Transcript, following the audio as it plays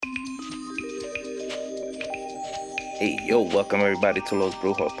Hey, yo, welcome everybody to Los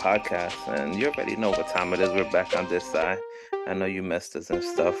Brujos podcast. And you already know what time it is. We're back on this side. I know you missed us and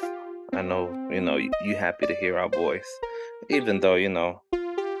stuff. I know, you happy to hear our voice. Even though,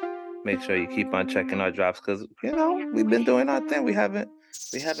 make sure you keep on checking our drops because, we've been doing our thing. We haven't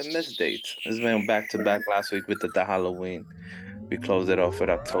missed dates. It's been back to back last week with the Halloween. We closed it off with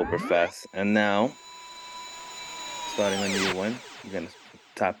Oktoberfest. And now, starting a new one, we're going to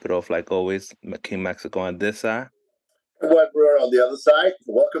top it off like always. King Mexico on this side. What we're on the other side.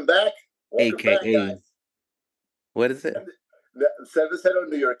 Welcome back. Welcome back, AKA, guys. what is it? Cervecero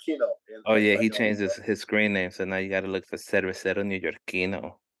Neoyorquino. Oh yeah, he changed his screen name, so now you got to look for Cervecero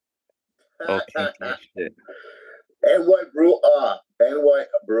Neoyorquino. Oh, kinky shit. NY Brew NY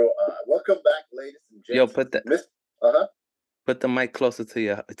Brew Welcome back, ladies and Yo, gents. put the mic closer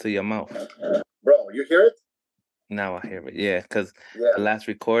to your mouth. Bro, you hear it? Now I hear it. Yeah, because Yeah. the last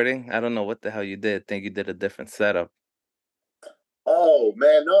recording, I don't know what the hell you did. Think you did a different setup. Oh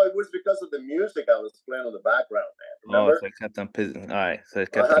man, no, it was because of the music I was playing on the background, man. Remember? Oh, so it kept on pissing. All right, so it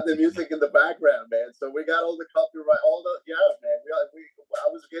I kept on had the music in the background, man. So we got all the copyright, man. I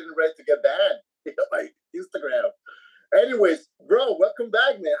was getting ready to get banned by Instagram. Anyways, bro, welcome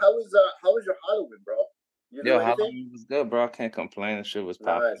back, man. How was your Halloween, bro? You do Yo, anything? Halloween was good, bro. I can't complain. The shit was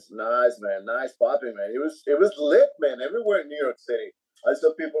popping. Nice, man. Nice popping, man. It was lit, man. Everywhere in New York City. I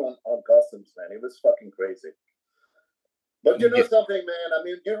saw people on customs, man. It was fucking crazy. But you know something, man? I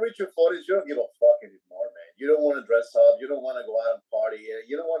mean, you reach your 40s, you don't give a fuck anymore, man. You don't want to dress up. You don't want to go out and party.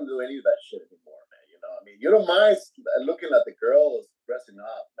 You don't want to do any of that shit anymore, man. You know, I mean, you don't mind looking at the girls dressing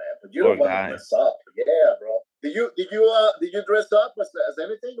up, man, but you don't want to dress up. Yeah, bro. Did you dress up as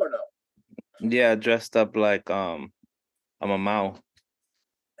anything or no? Yeah, dressed up like I'm a Mao.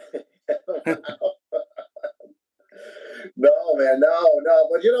 No, man, no.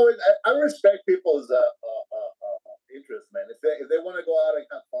 But you know, I respect people's interest, man. If they want to go out and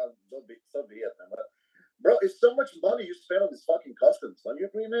have fun, so be it, man. But, bro, it's so much money you spend on these fucking customs. Don't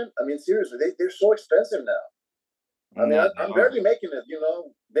you agree, man? I mean, seriously, they're so expensive now. I mean, I'm barely making it,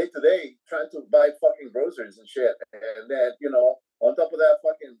 day to day, trying to buy fucking groceries and shit, and then on top of that,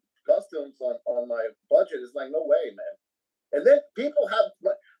 fucking customs on my budget is like no way, man. And then people have,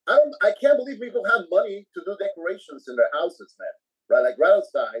 I can't believe people have money to do decorations in their houses, man. Right, like right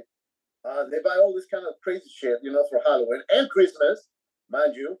outside, they buy all this kind of crazy shit, for Halloween and Christmas,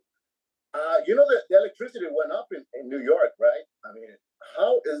 mind you. The electricity went up in New York, right? I mean,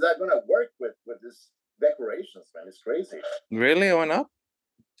 how is that going to work with this decorations, man? It's crazy. Really, it went up?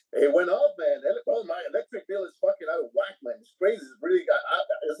 It went up, man. My electric bill is fucking out of whack, man. It's crazy. It's really,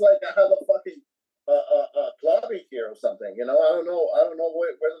 it's like I have a fucking clubbing here or something. I don't know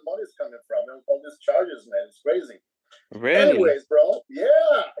where the money's coming from. All these charges, man. It's crazy. Really? Anyways, bro. Yeah.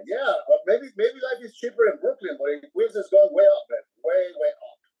 Maybe life is cheaper in Brooklyn, but in Queens it's going way up, man. Way up.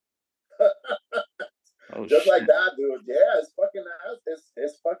 Just like that, dude. Yeah, it's fucking ass.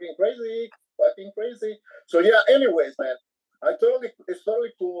 It's fucking crazy. Fucking crazy. So yeah, anyways, man. It's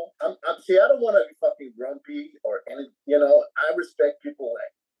totally cool. See, I don't want to be fucking grumpy or any, I respect people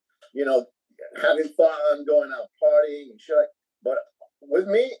like, having fun, going out partying and shit. But with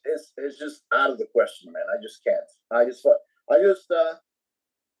me, it's just out of the question, man. I just can't. I just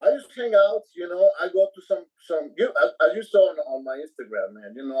hang out. I go to some as you saw on my Instagram,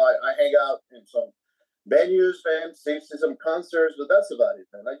 man. I hang out in some venues, man. See some concerts, but that's about it,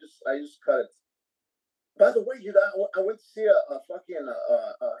 man. I just cut it. By the way, I went to see a fucking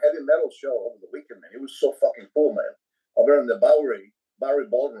heavy metal show over the weekend, man. It was so fucking cool, man. Over in the Bowery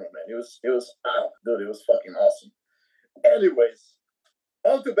Ballroom, man. It was dude, it was fucking awesome. Anyways,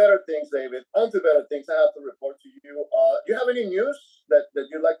 on to better things, David. On to better things. I have to report to you. Do you have any news that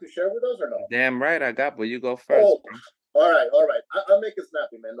you'd like to share with us or no? Damn right I got, but you go first. Oh, all right. I'll make it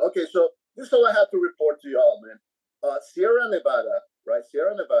snappy, man. Okay, so this is all I have to report to you all, man. Sierra Nevada, right?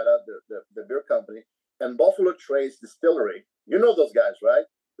 Sierra Nevada, the beer company, and Buffalo Trace Distillery. You know those guys, right?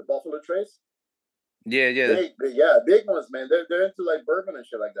 The Buffalo Trace? Yeah. Big ones, man. They're into like bourbon and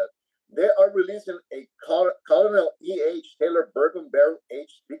shit like that. They are releasing a Colonel E.H. Taylor Bourbon Barrel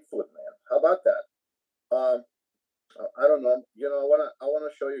Aged Bigfoot, man. How about that? I don't know. I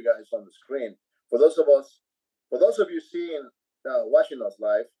wanna show you guys on the screen. For those of you watching us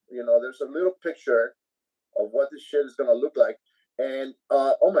live, there's a little picture of what this shit is gonna look like. And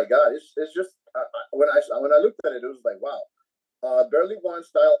oh my god, it's just when I looked at it, it was like wow, barley wine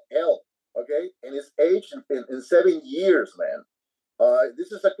style ale, okay, and it's aged in 7 years, man.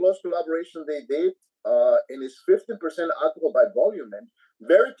 This is a close collaboration they did, and it's 15% alcohol by volume, man.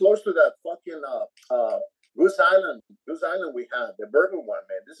 Very close to that fucking Goose Island we have, the bourbon one,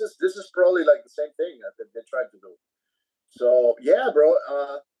 man. This is probably like the same thing that they tried to do. So yeah, bro.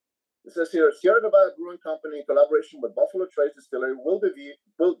 It says here, Sierra Nevada Brewing Company, in collaboration with Buffalo Trace Distillery,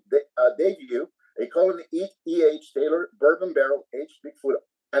 debut a Colony E.H. Taylor Bourbon Barrel Aged Bigfoot,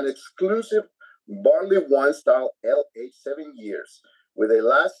 an exclusive barley wine style ale aged 7 years, with a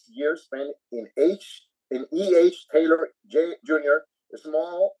last year spent in E.H. Taylor Jr.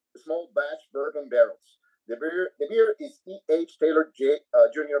 Small batch bourbon barrels. The beer is E.H. Taylor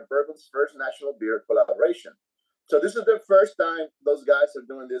Jr. Bourbon's first national beer collaboration. So this is the first time those guys are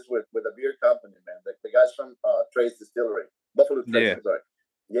doing this with a beer company, man. The guys from Trace Distillery, Buffalo Trace Distillery.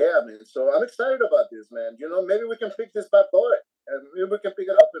 Yeah, man. So I'm excited about this, man. You know, maybe we can pick this bad boy and maybe we can pick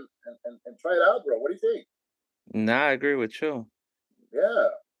it up and try it out, bro. What do you think? Nah, I agree with you. Yeah.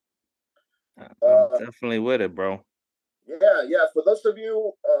 I'm definitely with it, bro. Yeah. For those of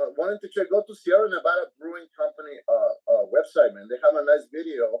you wanting to check, go to Sierra Nevada Brewing Company website, man. They have a nice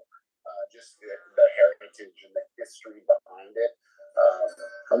video, just the heritage and the history behind it.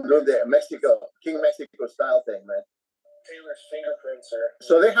 I'm doing the King Mexico style thing, man. Taylor's fingerprints are.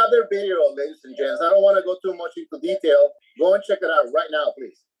 So they have their video, ladies and gents. I don't want to go too much into detail. Go and check it out right now,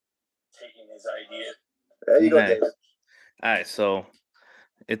 please. Taking his idea. There you go, David. All right, so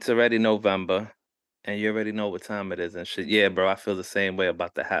it's already November, and you already know what time it is and shit. Yeah, bro, I feel the same way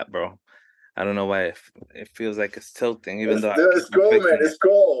about the hat, bro. I don't know why it feels like it's tilting, even though it's cool, man. It's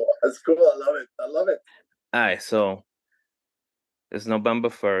cool. It's cool. I love it. All right, so it's November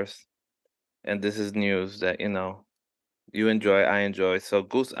 1st, and this is news that you enjoy, I enjoy. So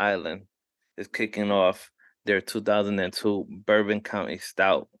Goose Island is kicking off their 2002 Bourbon County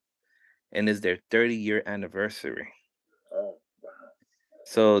Stout, and it's their 30-year anniversary. Oh, wow.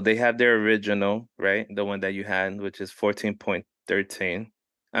 So they have their original, right? The one that you had, which is 14.13.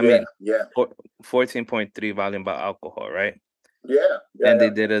 I mean, 14.3 volume by alcohol, right? Yeah. And they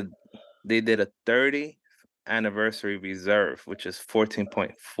did a 30th anniversary reserve, which is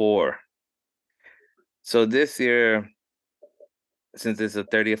 14.4. So this year, since it's a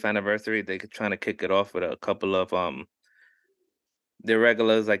 30th anniversary, they're trying to kick it off with a couple of their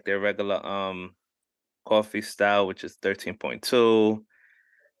regulars, like their regular coffee style, which is 13.2.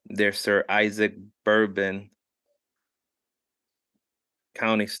 Their Sir Isaac Bourbon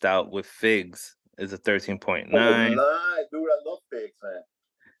County Stout with figs is a 13.9. Oh, nice, dude! I love figs,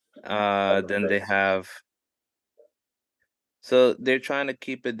 man. Then they have. So they're trying to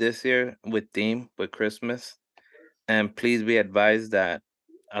keep it this year with theme with Christmas, and please be advised that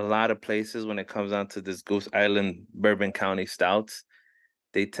a lot of places, when it comes down to this Goose Island Bourbon County Stouts,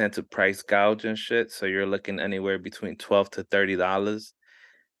 they tend to price gouge and shit. So you're looking anywhere between $12 to $30.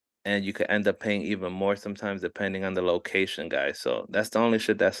 And you could end up paying even more sometimes depending on the location, guys. So that's the only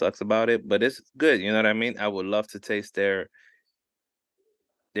shit that sucks about it. But it's good, you know what I mean? I would love to taste their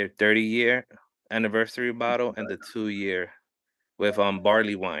 30-year anniversary bottle and the 2-year with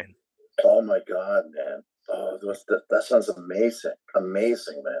barley wine. Oh my god, man. Oh, that sounds amazing.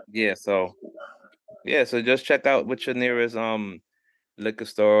 Amazing, man. Yeah, so just check out what your nearest liquor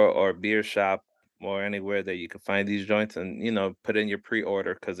store or beer shop or anywhere that you can find these joints, and put in your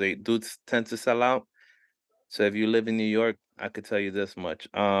pre-order because they do tend to sell out. So if you live in New York, I could tell you this much.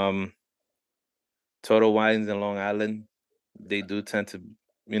 Total Wines in Long Island, they do tend to,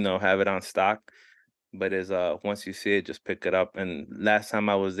 have it on stock. But once you see it, just pick it up. And last time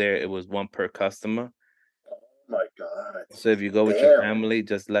I was there, it was one per customer. Oh my god. So if you go with your family,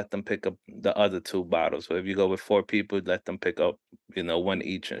 just let them pick up the other 2 bottles. So if you go with 4 people, let them pick up, 1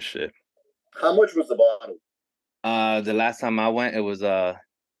 each and shit. How much was the bottle? The last time I went, it was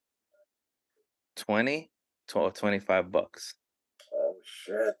 20 or $25. Oh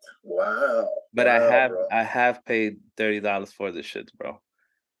shit! Wow. But wow, I have paid $30 for this shit, bro.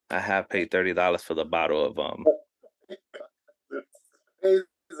 I have paid $30 for the bottle of It's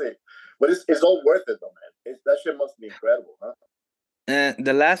crazy, but it's all worth it though, man. That shit must be incredible, huh? And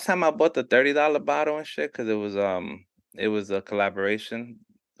the last time I bought the $30 bottle and shit, because it was a collaboration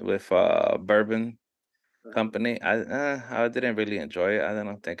with bourbon company. I didn't really enjoy it. I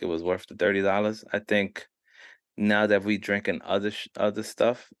don't think it was worth the $30. I think now that we drinking other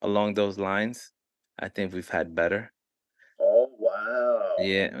stuff along those lines, I think we've had better. Oh wow!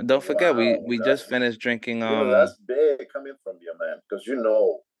 Yeah, don't forget we just finished drinking. That's big coming from you, man, because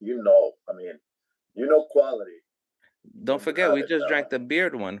I mean, quality. Don't forget, we just drank the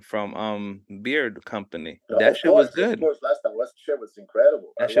Beard one from Beard Company. No, that shit was good. Of course, last time shit was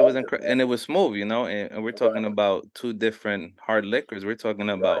incredible. That shit was incredible, and it was smooth, and we're talking about 2 different hard liquors. We're talking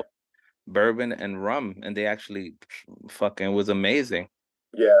about bourbon and rum, and they actually fucking was amazing.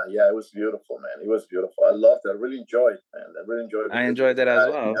 Yeah, it was beautiful, man. It was beautiful. I loved it. I really enjoyed it, man. I really enjoyed it. I enjoyed that as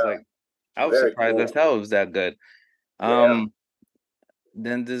well. I was surprised as hell it was that good. Um,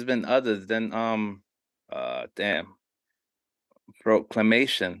 then there's been others. Then damn,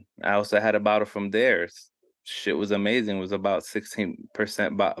 Proclamation. I also had a bottle from theirs. Shit was amazing. It was about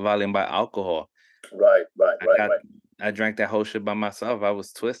 16% volume by alcohol. Right, right, I right, got right. I drank that whole shit by myself. I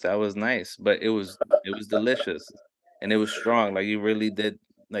was twisted. I was nice, but it was delicious and it was strong. Like you really did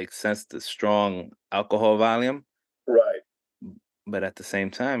like sense the strong alcohol volume. Right. But at the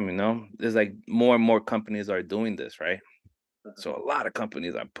same time, there's like more and more companies are doing this, right? Mhm. So a lot of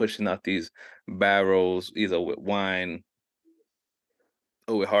companies are pushing out these barrels, either with wine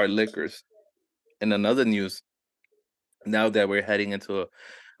or with hard liquors. And another news, now that we're heading into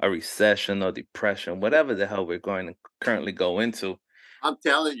a recession or depression, whatever the hell we're going to currently go into, I'm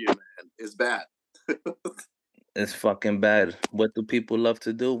telling you, man, it's bad. it's fucking bad. What do people love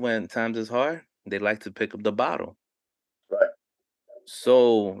to do when times is hard? They like to pick up the bottle. Right.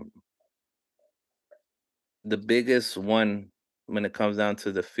 So the biggest one when it comes down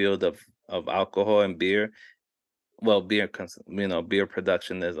to the field of alcohol and beer, well, beer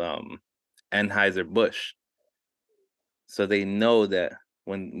production is Anheuser-Busch. So they know that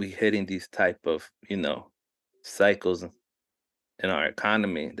when we hitting these type of, cycles in our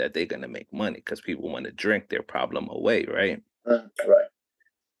economy that they're gonna make money because people want to drink their problem away, right? Right.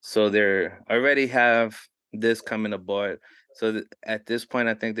 So they're already have this coming aboard. So at this point,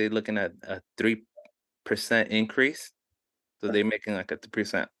 I think they're looking at a 3% increase. So they're making like a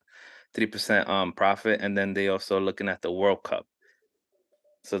 3% profit, and then they also looking at the World Cup.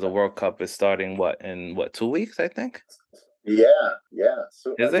 So the World Cup is starting in 2 weeks, I think. Yeah, yeah.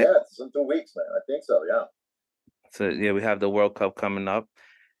 So Is it? yeah, it's in 2 weeks, man. I think so. Yeah. So yeah, we have the World Cup coming up,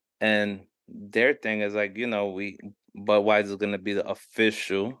 and their thing is like we Budweiser is gonna be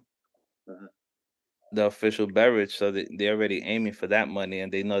Mhm. the official beverage, so they're already aiming for that money,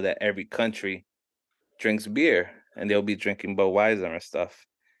 and they know that every country drinks beer, and they'll be drinking Budweiser and stuff.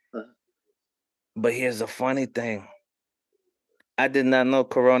 Mhm. But here's the funny thing: I did not know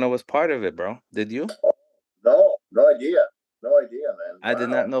Corona was part of it, bro. Did you? No, no idea. No idea, man. I did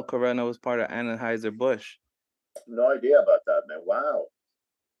not Wow. know Corona was part of Anheuser Busch. No idea about that, man. Wow.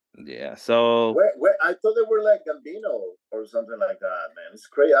 Yeah, so Where I thought they were like Gambino or something like that, man. It's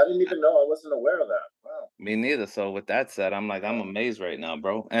crazy. I didn't even know. I wasn't aware of that. Wow. me neither. So with that said, I'm like I'm amazed right now,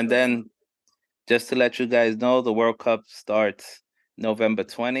 bro. And Mhm. then just to let you guys know, the World Cup starts November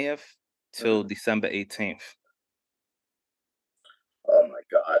 20th till Mhm. December 18th. Oh my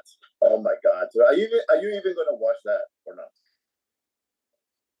god. Oh my god. So are you even gonna watch that or not?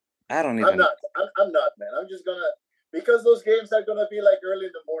 I don't I'm even not. I'm not, man. I'm just gonna because those games are gonna be like early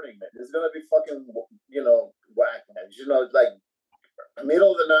in the morning, man. It's gonna be fucking whack, man. Like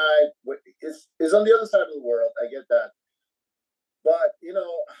middle of the night. It's on the other side of the world. I get that, but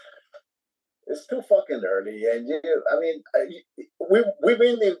it's too fucking early. And I mean, we've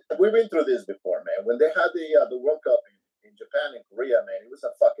been through this before, man. When they had the World Cup in Japan and Korea, man, it was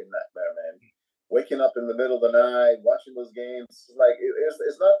a fucking nightmare, man. Waking up in the middle of the night, watching those games, like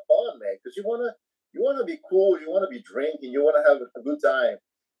it's not fun, man. Because you wanna be cool, you wanna be drinking, you wanna have a good time.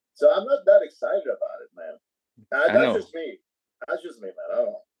 So I'm not that excited about it, man. I That's know. just me. That's just me, man. I don't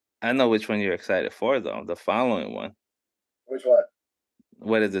know I know which one you're excited for though. The following one. which one.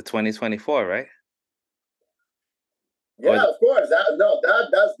 What is it, 2024, right? Or Yeah, of course.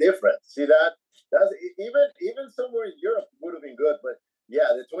 That's different. See that's even somewhere in Europe would have been good, but yeah,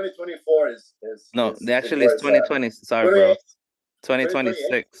 the 2024 no, they is actually where it's it's at. 2020. Sorry, 28, bro.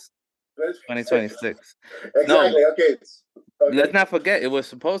 2026. 2026. 2026. No, Exactly. Okay. let's Okay. not forget it was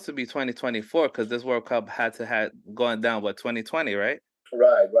supposed to be 2024 because this World Cup had to have gone down 2020, right?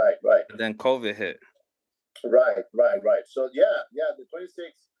 Right, right, right, And then COVID hit. right. So yeah, the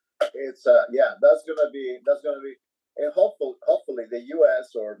 26. It's yeah, that's gonna be, and hopefully the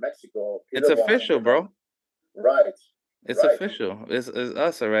U.S. or Mexico, It's either one. official, bro. Right, It's right. official. It's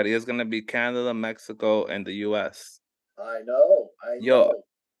us already. It's gonna be Canada, Mexico, and the US. I Yo, know.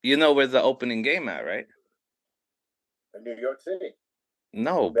 you know where's the opening game at, right? In New York City.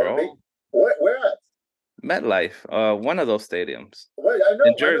 No, It better be. bro. Where at? MetLife, one of those stadiums. Wait, In I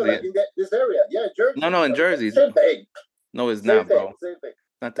know, Jersey. like in this area. Yeah, No, Jersey. no, in Jersey. Same thing. No, it's Same not, thing. bro. Same thing.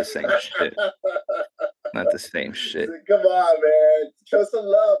 Not the same shit. Not the same shit. Come on, man. Show some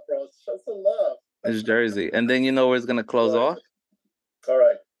love, bro. Show some love. It's Jersey. And then you know where it's gonna close Right. off? All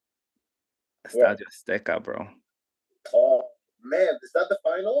right. Where? Estadio Azteca, bro. Oh man, is that the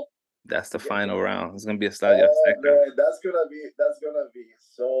final? That's the Yeah. final round. It's gonna be Estadio Oh Azteca. man, that's gonna be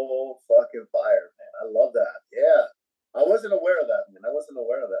so fucking fire, man. I love that. Yeah, I wasn't aware of that, man. I wasn't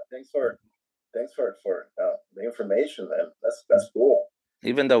aware of that. Thanks for the information, man. That's cool.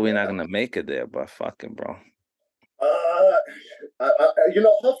 Even though we're not Yeah. gonna make it there, but fucking bro.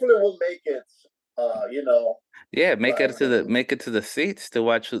 Hopefully we'll make it. Yeah, Like make it to the seats to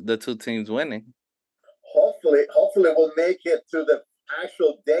watch the two teams winning. hopefully we'll make it to the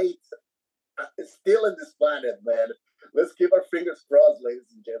actual date. It's still in this planet, man. Let's keep our fingers crossed,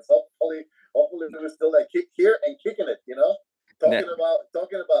 ladies and gents. Hopefully we're still like here and kicking it. Yeah. Talking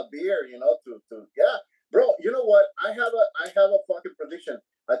about beer. To yeah, bro. You know what? I have a fucking prediction.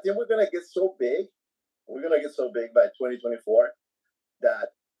 I think we're gonna get so big. We're gonna get so big by 2024 that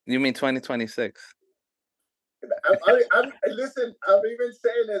You mean 2026? listen. I'm even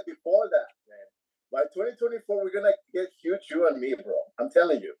saying it before that, man. By 2024, we're gonna get huge, you and me, bro. I'm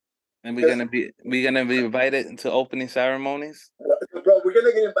telling you. And we're gonna be invited to opening ceremonies. Bro, we're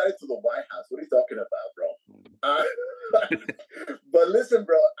gonna get invited to the White House. What are you talking about, bro? But listen,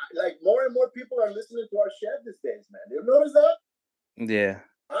 bro. Like more and more people are listening to our shit these days, man. You notice that? Yeah.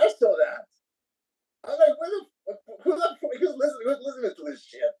 I saw that. I'm like, who's listening to this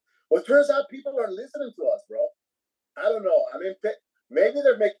shit? Well, it turns out people are listening to us, bro. I don't know. I mean, maybe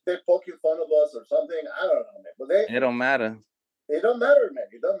they're poking fun of us or something. I don't know, man. But It don't matter. it don't matter, man.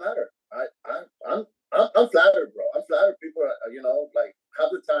 It don't matter. I'm flattered, bro. I'm flattered. People are, like have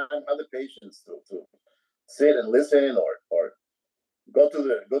the time, have the patience to sit and listen, or go to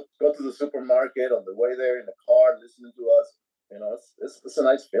the supermarket on the way there in the car, listening to us. It's a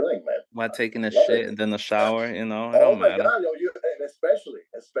nice feeling, man. While taking a Love shit it. and then a shower, it Oh don't my matter. God, yo, especially,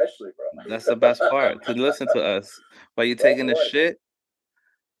 bro. That's the best part, to listen to us while you Of taking a course. shit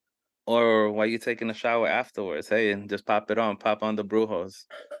or while you taking a shower afterwards. Hey, and just pop on the Brujos.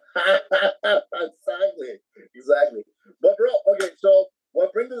 Exactly. But bro, okay, so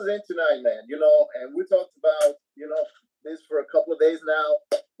what brings us in tonight, man? And we talked about this for a couple of days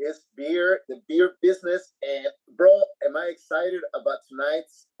now. Is beer, the beer business, and bro, am I excited about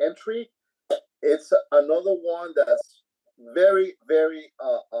tonight's entry? It's another one that's very, very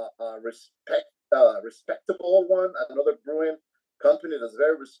respectable one. Another brewing company that's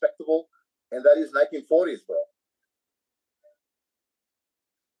very respectable, and that is 1940s, bro.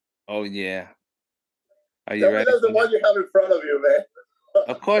 Oh yeah. Are you Tell me ready that's the for one that? you have in front of you, man.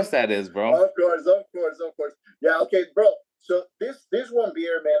 Of course that is, bro. Of course. Yeah, okay, bro. So this one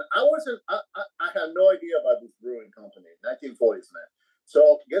beer, man, I had no idea about this brewing company, 1940s, man.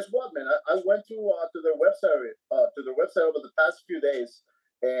 So guess what, man? I went to their website over the past few days,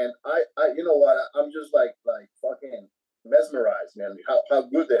 and I you know what? I'm just like fucking mesmerized, man. How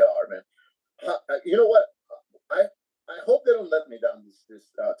good they are, man. You know what? I I hope they don't let me down this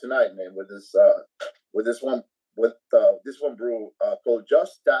tonight, man. With this one this one brew called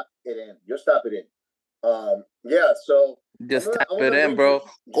Just Tap It In. Just Tap It In. Yeah. So Just tap I'm it gonna in, read bro.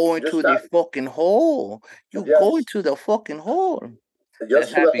 you. Go into Just the tap. fucking hole. You go Yes. into the fucking hole. That's Just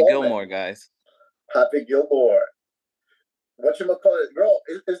to the Happy hole, man. Gilmore, guys. Happy Gilmore. What you call it, girl?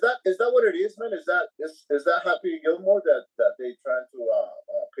 Is that what it is, man? Is that Happy Gilmore that they trying to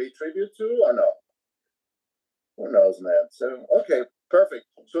pay tribute to or no? Who knows, man? So okay, perfect.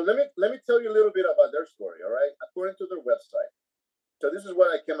 So let me tell you a little bit about their story. All right, according to their website. So this is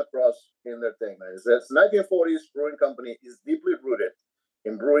what I came across in their thing, man. It says 1940s brewing company is deeply rooted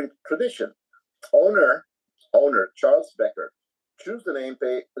in brewing tradition. Owner owner Charles Becker choose the name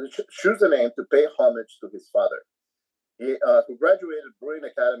to pay homage to his father. Who graduated Brewing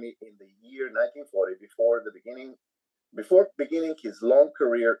Academy in the year 1940 before beginning his long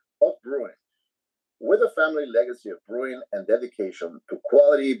career of brewing. With a family legacy of brewing and dedication to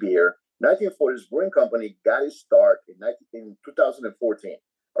quality beer, 1940s Brewing Company got its start in 2014.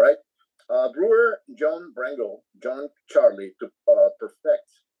 All right. Brewer John Charlie, to perfect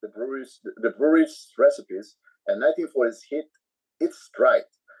the brewery's recipes, and 1940s hit its stride.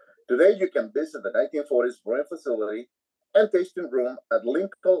 Today, you can visit the 1940s brewing facility and tasting room at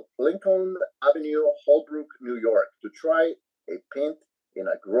Lincoln Avenue, Holbrook, New York, to try a pint in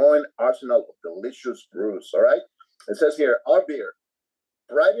a growing arsenal of delicious brews. All right. It says here, our beer,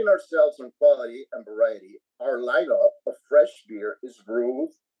 priding ourselves on quality and variety, our lineup of fresh beer is brewed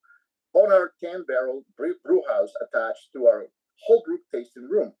on our 10-barrel brew house attached to our Holbrook tasting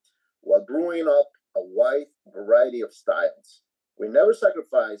room, while brewing up a wide variety of styles. We never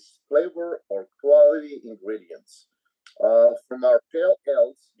sacrifice flavor or quality ingredients. From our pale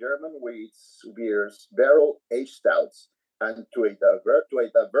ales, German wheats, beers, barrel aged stouts, and to a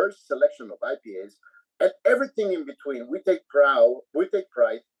diverse selection of IPAs, and everything in between, we take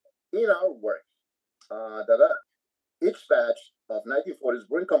pride in our work. Each batch of 1940s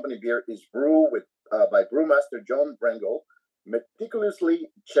Brewing Company beer is brewed by brewmaster John Brangle, meticulously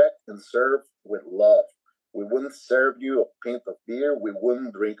checked and served with love. We wouldn't serve you a pint of beer we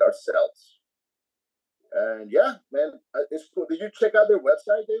wouldn't drink ourselves. And yeah, man, it's cool. Did you check out their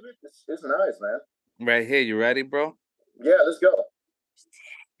website, David? It's nice, man. Right here, you ready, bro? Yeah, let's go.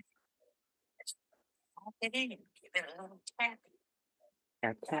 Give it a little tap.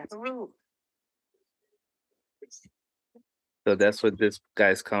 Tap, tap. So that's what this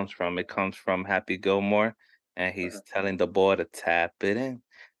guys comes from. It comes from Happy Gilmore, and he's telling the boy to tap it in.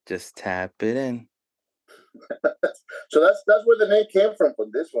 Just tap it in. So that's where the name came from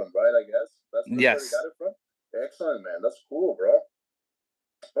this one, right? I guess that's where Yes. you got it from. Excellent, man. That's cool, bro.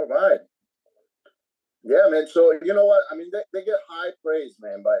 All right. Yeah, man. So you know what? I mean, they get high praise,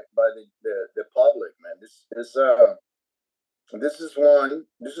 man, by the public, man. This is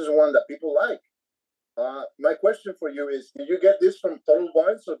one that people like. My question for you is: did you get this from Total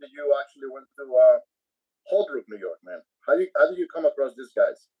Wines, or did you actually went to Holbrook, New York, man? How did you come across these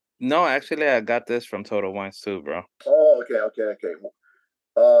guys? No, actually, I got this from Total Wines too, bro. Oh, okay.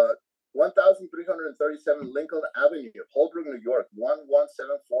 1337 Lincoln Avenue, Holbrook, New York.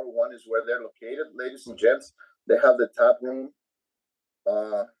 11741 is where they're located, ladies and gents. They have the tap room.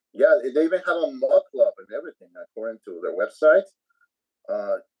 Yeah, they even have a mug club and everything, according to their website.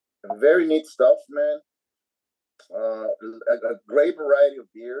 Very neat stuff, man. A great variety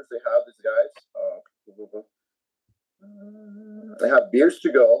of beers they have, these guys. They have beers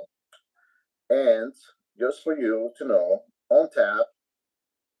to go, and just for you to know, on tap,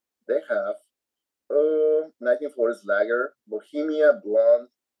 they have 1940s Lager, Bohemia Blonde,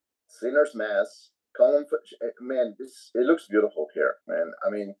 Sinner's Mass, Column. Man, it looks beautiful here, man. I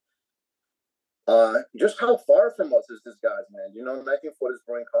mean, just how far from us is this, guys, man? You know, 1940s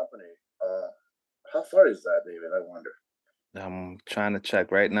Brewing Company. How far is that, David? I wonder. I'm trying to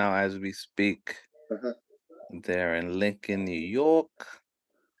check right now as we speak. They're in Lincoln, New York.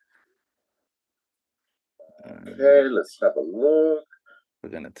 Okay, let's have a look. We're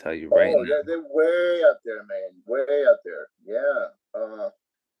gonna tell you right now. They're way out there, man. Way out there. Yeah.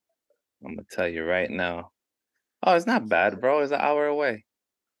 I'm gonna tell you right now. Oh, it's not bad, bro. It's an hour away.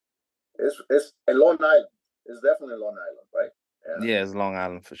 It's in Long Island. It's definitely Long Island, right? Yeah, it's Long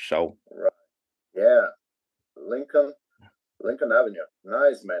Island for sure. Right. Yeah. Lincoln Avenue.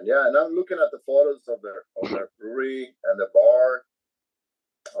 Nice, man. Yeah, and I'm looking at the photos of their brewery and the bar.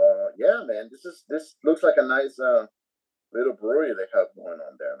 Yeah, man. This looks like a nice little brewery they have going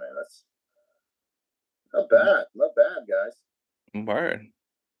on there, man. That's not bad, guys. Word.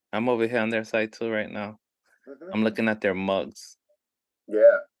 I'm over here on their site too right now. I'm looking at their mugs.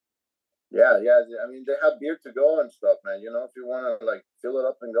 Yeah. I mean, they have beer to go and stuff, man. You know, if you want to like fill it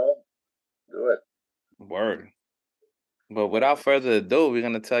up and go, do it. Word. But without further ado, we're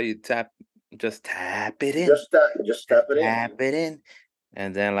gonna tell you just tap it in. Just tap it in. Tap it in.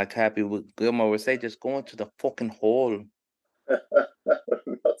 And then, like Happy Gilmore would say, just go into the fucking hole.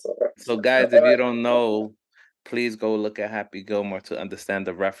 So, guys, if you don't know, please go look at Happy Gilmore to understand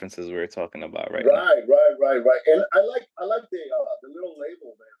the references we're talking about right now. Right. And I like the little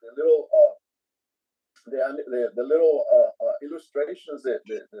label, man. The little illustrations.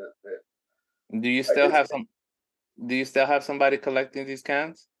 Do you still have some? Do you still have somebody collecting these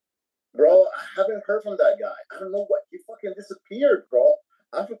cans? Bro, I haven't heard from that guy. I don't know what he fucking disappeared, bro.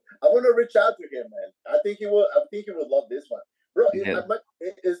 I want to reach out to him, man. I think he will love this one, bro. Yeah.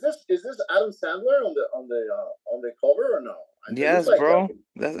 Is this Adam Sandler on the cover or no? Yes, like bro.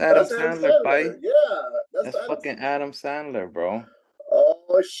 That's Adam Sandler, buddy. Yeah, that's fucking Adam Sandler, bro.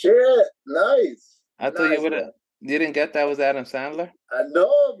 Oh shit! Nice. I thought you would have. You didn't get that was Adam Sandler?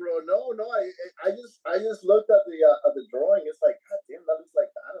 No, bro. No. I just looked at the drawing. It's like, God damn, that looks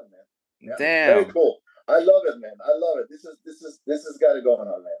like Adam, man. Yeah, damn. Very cool. I love it, man. I love it. This has got it going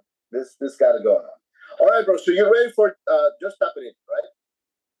on, man. This got it going on. All right, bro. So you're ready for just tap it in, right?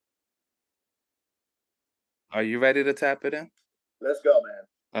 Are you ready to tap it in? Let's go, man.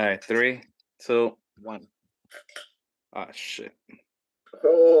 All right, 3, 2, 1. Oh shit.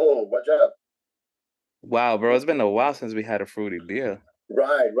 Oh, watch out. Wow, bro, it's been a while since we had a fruity beer.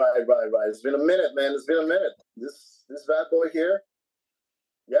 Right. It's been a minute, man. It's been a minute. This bad boy here.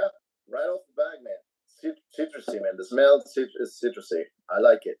 Yeah, right off the bag, man. Citrusy, man. The smell is citrusy. I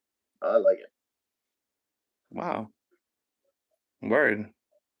like it. Wow. Word.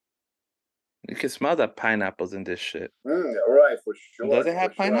 You can smell the pineapples in this shit. Right, for sure. Does it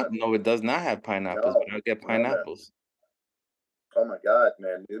have pineapple? No, it does not have pineapples, but I'll get pineapples. Oh my god,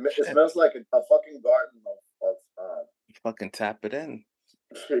 man. It smells like a fucking garden of fucking tap it in.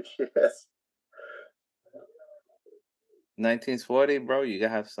 Yes. 1940, bro, you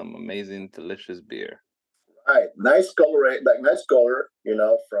gotta have some amazing, delicious beer. Right. Nice color, nice color, you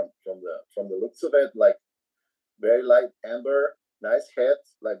know, from the looks of it, like very light amber, nice head,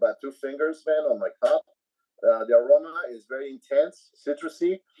 like about 2 fingers, man, on my cup. The aroma is very intense,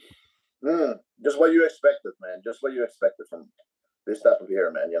 citrusy. Just what you expected, man. Just what you expected from this type of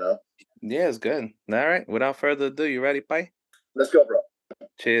beer, man. Yeah, it's good. All right. Without further ado, you ready, Pai? Let's go, bro.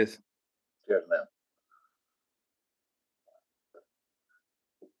 Cheers. Cheers, man.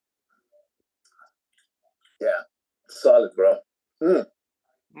 Yeah, solid, bro.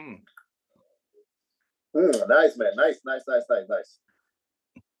 Nice, man. Nice.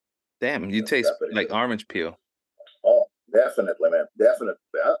 Damn, you taste like orange peel. Oh, definitely, man. Definitely.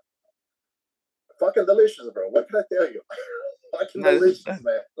 Yeah. Fucking delicious, bro. What can I tell you? Fucking delicious,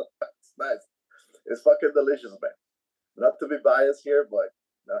 man. It's nice. It's fucking delicious, man. Not to be biased here, but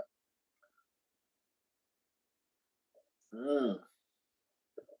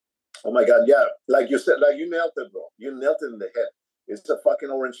oh my god, yeah. Like you said, like you nailed it, bro. You nailed it in the head. It's a fucking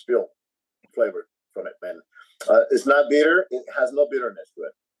orange peel flavor from it, man. It's not bitter. It has no bitterness to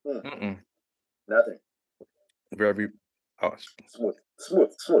it. Nothing. Very Smooth.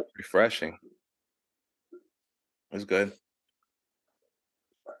 Refreshing. It's good.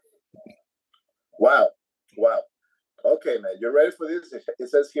 Wow. Okay, man. You ready for this? It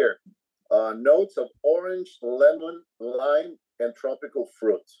says here, notes of orange, lemon, lime, and tropical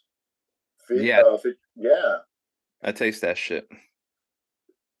fruit. Yeah. I taste that shit.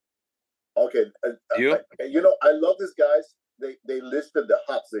 Okay. I love these guys. They listed the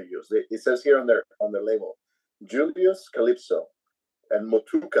hops they use. It says here on their label, Julius Calypso and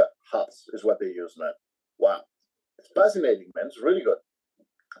Motueka hops is what they use, man. Wow. It's fascinating, man. It's really good.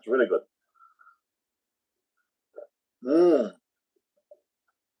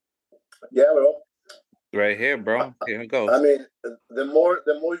 Yeah, bro. Right here, bro. Here it goes. I mean, the more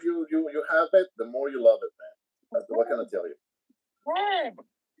you have it, the more you love it, man. What can I tell you?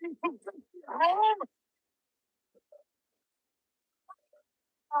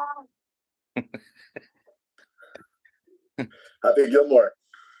 Happy Gilmore,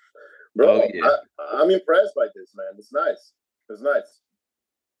 bro. Yeah. I'm impressed by this, man. It's nice.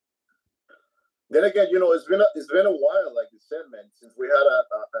 Then again, it's been a while, like you said, man, since we had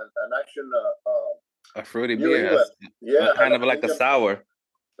an action. A fruity beer. Yeah, kind of like a sour.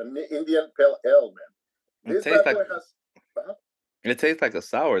 An Indian Pale Ale, man. This bad boy has. It tastes like a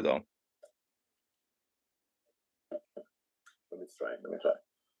sour, though. Let me try.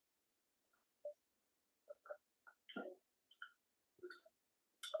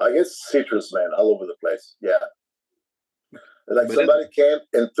 I guess citrus, man, all over the place. Yeah. Like somebody came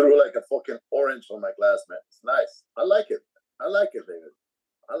and threw like a fucking orange on my glass, man. It's nice. I like it, David.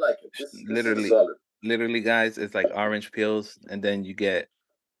 I like it. This is solid. Literally, guys, it's like orange peels, and then you get,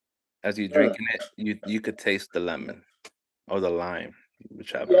 as you're drinking it, you could taste the lemon or the lime,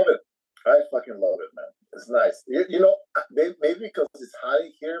 whichever. Love it. I fucking love it, man. It's nice. Maybe because it's hot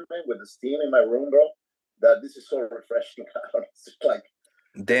in here, man, with the steam in my room, bro, that this is so refreshing. It's like,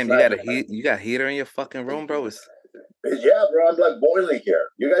 damn, you got heater in your fucking room, bro. Yeah, bro. I'm like boiling here.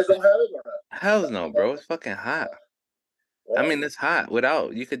 You guys don't have it or not? Hell no, bro. It's fucking hot. Well, I mean, it's hot.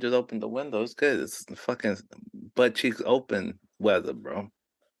 You could just open the window. It's good. It's fucking butt cheeks open weather, bro.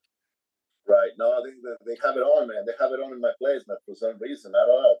 Right. No, I think they have it on, man. They have it on in my place, man, for some reason. I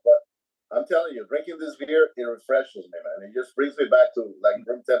don't know. But I'm telling you, drinking this beer, it refreshes me, man. It just brings me back to like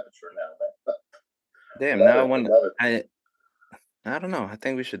room temperature now, man. Damn, now I wonder. I don't know. I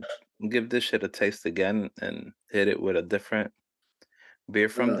think we should give this shit a taste again and hit it with a different beer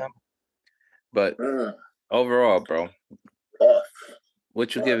from them. But overall, bro,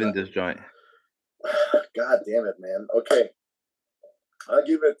 what you giving this joint? God damn it, man. Okay, I'll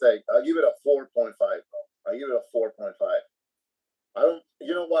give it a 4.5, bro. I give it a 4.5. I don't.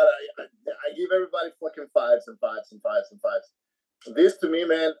 You know what? I give everybody fucking 5s and 5s and 5s and 5s. This to me,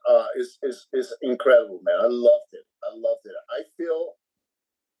 man, is incredible, man. I loved it.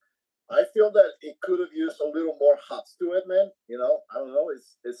 I feel that it could have used a little more hops to it, man. I don't know.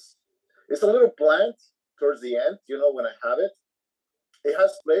 It's a little bland towards the end. When I have it, it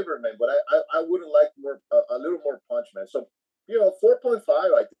has flavor, man. But I would have liked a little more punch, man. So 4.5,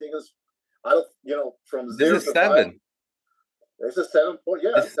 I think is out of from 0 to 7. 5. It's a 7 point.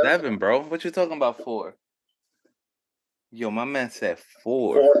 Yeah, it's 7, bro. What you talking about 4? Yo, my man said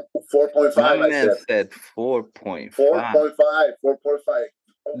 4. 4.5. My man said 4.5. 4.5. 4.5.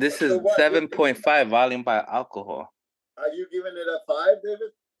 This is 7.5 volume by alcohol. Are you giving it a 5,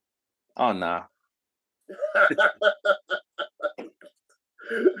 David? Oh, nah.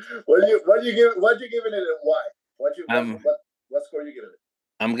 What you giving it and why? What score are you giving it?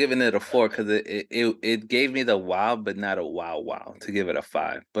 I'm giving it a 4 because it gave me the wow, but not a wow to give it a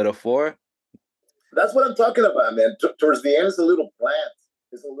 5. But a 4? That's what I'm talking about, man. Towards the end, it's a little bland.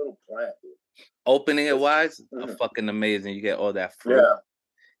 It's a little bland, dude. Opening it wise, Mhm. fucking amazing. You get all that fruit. Yeah,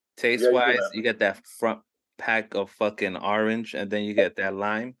 Taste yeah, you do, wise, man. you get that front pack of fucking orange, and then you get that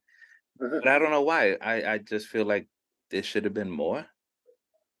lime. Mhm. But I don't know why. I just feel like there should have been more.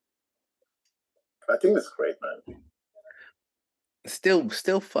 I think it's great, man.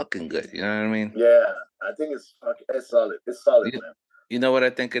 Still fucking good. You know what I mean? Yeah, I think it's solid. It's solid, You, man. you know what I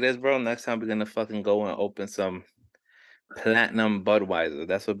think it is, bro? Next time we're gonna fucking go and open some Platinum Budweiser.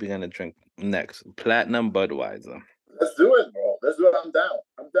 That's what we're gonna drink next. Platinum Budweiser. Let's do it, bro. Let's do it. I'm down.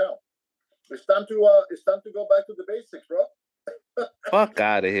 I'm down. It's time to go back to the basics, bro. Fuck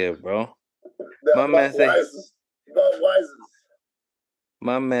out of here, bro. The My man say Budweisers.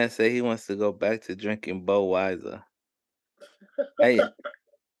 my man say he wants to go back to drinking Budweiser. Hey,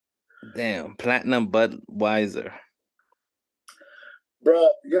 damn, Platinum Budweiser. Bro,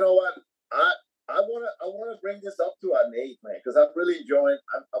 you know what? I I wanna bring this up to an 8, man, because I'm really enjoying.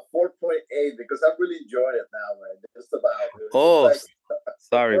 I'm a 4.8 because I'm really enjoying it now, man. Just about, dude. It's Oh, like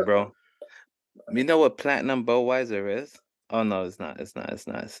sorry, bro. You know what Platinum Budweiser is? Oh no, it's not. It's not. It's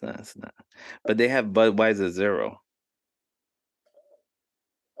not. It's not. It's not. But they have Budweiser Zero.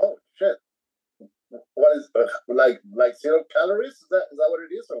 oh shit. What is like 0 calories? Is that what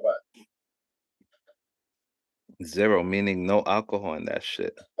it is or what? Zero meaning no alcohol in that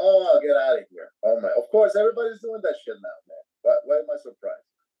shit. Oh, get out of here! Oh my! Of course, everybody's doing that shit now, man. Why am I surprised?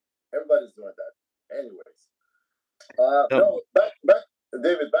 Everybody's doing that. Anyways, No. no, back,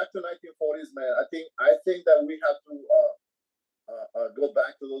 David, back to 1940s, man. I think that we have to go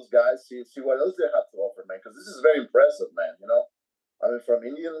back to those guys, see what else they have to offer, man. Because this is very impressive, man. You know, I mean, for an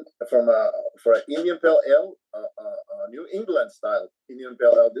Indian Pale Ale, New England style Indian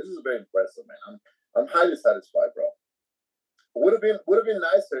Pale Ale. This is very impressive, man. I'm highly satisfied, bro. Would have been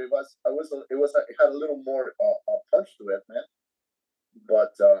nicer. It had a little more punch to it, man.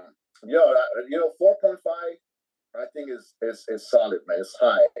 But yo, 4.5, I think is solid, man. It's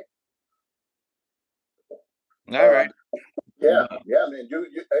high. All right. Yeah, yeah, man.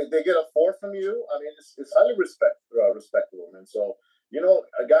 They get a 4 from you. I mean, it's highly respectable, man. So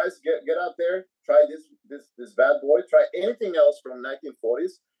guys, get out there, try this bad boy, try anything else from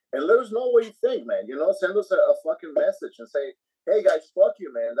 1940s, and let us know what you think, man. Send us a fucking message and say, hey guys, fuck you,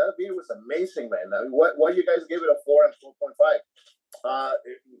 man. That beer was amazing, man. I mean, why you guys give it a 4 and 4.5?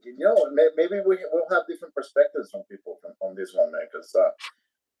 Maybe we'll have different perspectives from people on this one, man. Because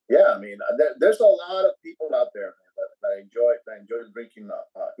yeah, I mean, there's a lot of people out there, man, that enjoy drinking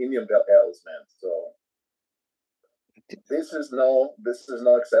Indian Pale Ales, man. So this is no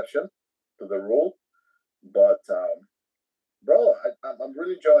exception to the rule. But bro, I'm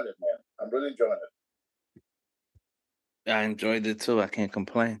really enjoying it, man. I'm really enjoying it. I enjoyed it too. I can't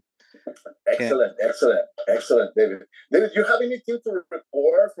complain. Can't. Excellent, excellent, excellent, David. David, do you have anything to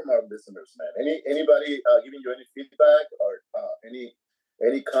report from our listeners, man? Anybody giving you any feedback or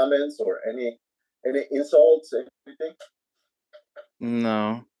any comments or any insults, anything?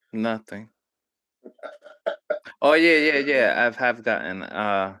 No, nothing. Oh yeah. I've gotten.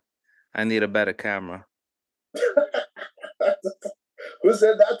 I need a better camera. Who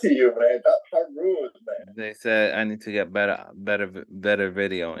said that to you, man? How rude, man. They said I need to get better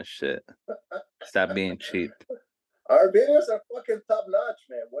video and shit. Stop being cheap. Our videos are fucking top notch,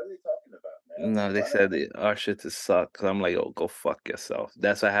 man. What are they talking about, man? No, they said our shit to suck. I'm like, oh, go fuck yourself.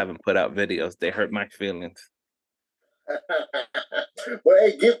 That's why I haven't put out videos. They hurt my feelings. Well,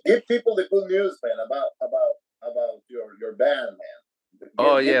 hey, give people the good news, man, about your band, man.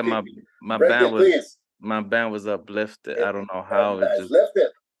 Oh yeah, my band was uplifted. I don't know how it just.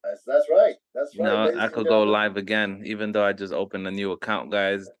 Lifted. That's right. That's right. I could go live again, even though I just opened a new account,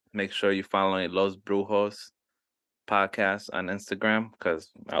 guys. Make sure you follow Los Brujos podcast on Instagram because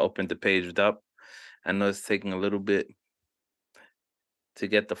I opened the page up. I know it's taking a little bit to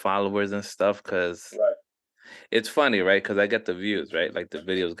get the followers and stuff because it's funny, right? Because I get the views, right? Like the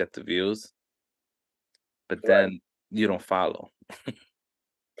videos get the views, but then you don't follow.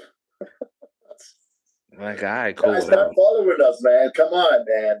 Like, all right, cool. Guys, start following us, man. Come on,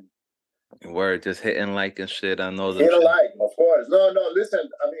 man. Word, just hitting like and shit. I know them. Hit a like, of course. No. Listen,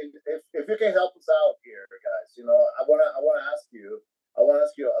 I mean, if you can help us out here, guys, I wanna ask you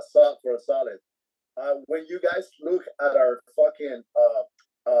a solid. When you guys look at our fucking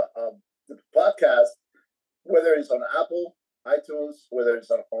podcast, whether it's on Apple, iTunes, whether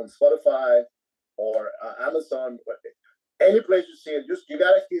it's on Spotify or Amazon, any place you see it, you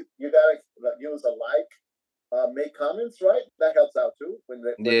gotta give us a like. Make comments, right? That helps out too. When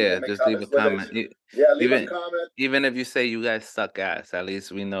just leave a comment. Leave a comment. Even if you say you guys suck ass, at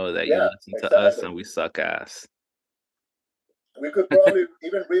least we know that you listen to us and we suck ass. we could probably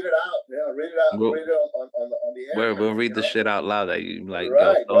even read it out. Yeah, read it out. We'll, Read it on the air. we'll read You the know. shit out loud that you like. Yo,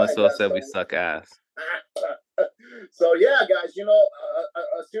 Right, so and right, so guys. said we suck ass. So yeah, guys,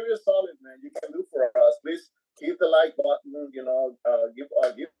 a serious solid, man. You can do for us. Please hit the like button.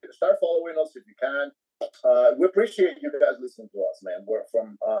 Start following us if you can. We appreciate you guys listening to us, man. We're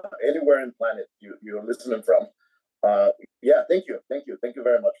from anywhere in the planet you're listening from. Yeah, thank you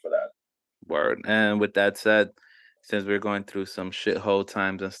very much for that. Word. And with that said, since we're going through some shithole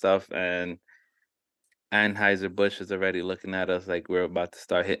times and stuff, and Anheuser-Busch is already looking at us like we're about to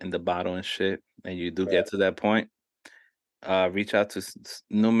start hitting the bottle and shit, and you do get to that point, reach out to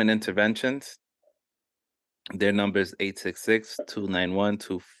Newman Interventions. Their number is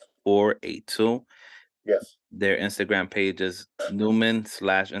 866-291-2482. Yes. Their Instagram page is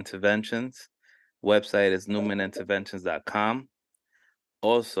Newman/interventions. Website is newmaninterventions.com.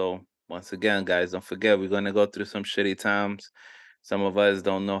 Also, once again, guys, don't forget, we're going to go through some shitty times. Some of us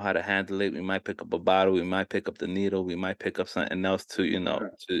don't know how to handle it. We might pick up a bottle. We might pick up the needle. We might pick up something else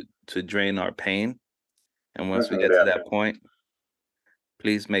to, to drain our pain. And once we get to that point,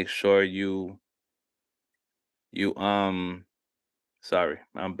 please make sure sorry,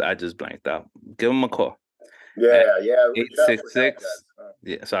 I just blanked out. Give them a call. Yeah. 866.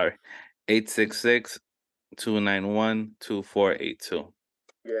 Yeah, sorry. 866-291-2482.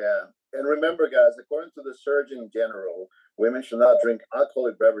 Yeah. And remember, guys, according to the Surgeon General, women should not drink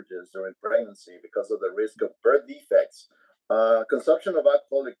alcoholic beverages during pregnancy because of the risk of birth defects. Consumption of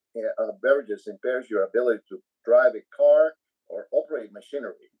alcoholic beverages impairs your ability to drive a car or operate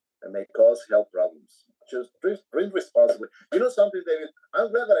machinery and may cause health problems. Just drink responsibly. You know something, David?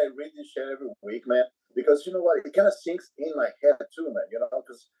 I'm glad that I read this shit every week, man, because you know what? It kind of sinks in my head too, man,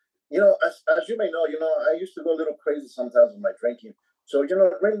 because, as you may know, I used to go a little crazy sometimes with my drinking. So,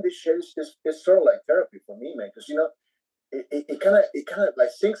 reading this shit is sort of like therapy for me, man, because, it kind of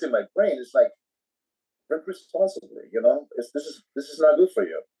like sinks in my brain. It's like, drink responsibly, this is not good for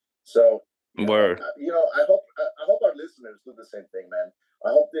you. So, Word. I hope our listeners do the same thing, man.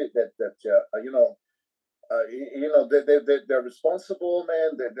 I hope they're responsible,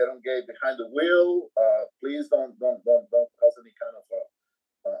 man. They don't get behind the wheel. Please don't cause any kind of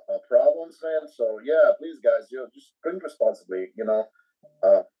problems, man. So yeah, please, guys, just drink responsibly,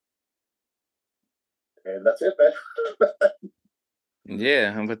 and that's it, man.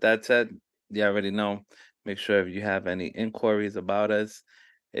 Yeah, and with that said, you already know. Make sure if you have any inquiries about us,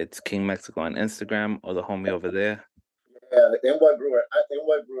 it's King Mexico on Instagram or the homie over there. Yeah, the NY Brewer at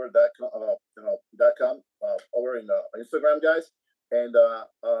nybrewer.com over in Instagram, guys. And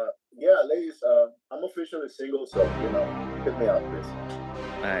yeah, ladies, I'm officially single, so hit me up, please.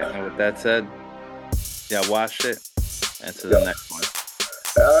 All right, and with that said, yeah, wash it. And to the next one.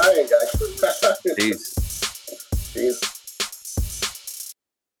 All right, guys. Peace. Peace.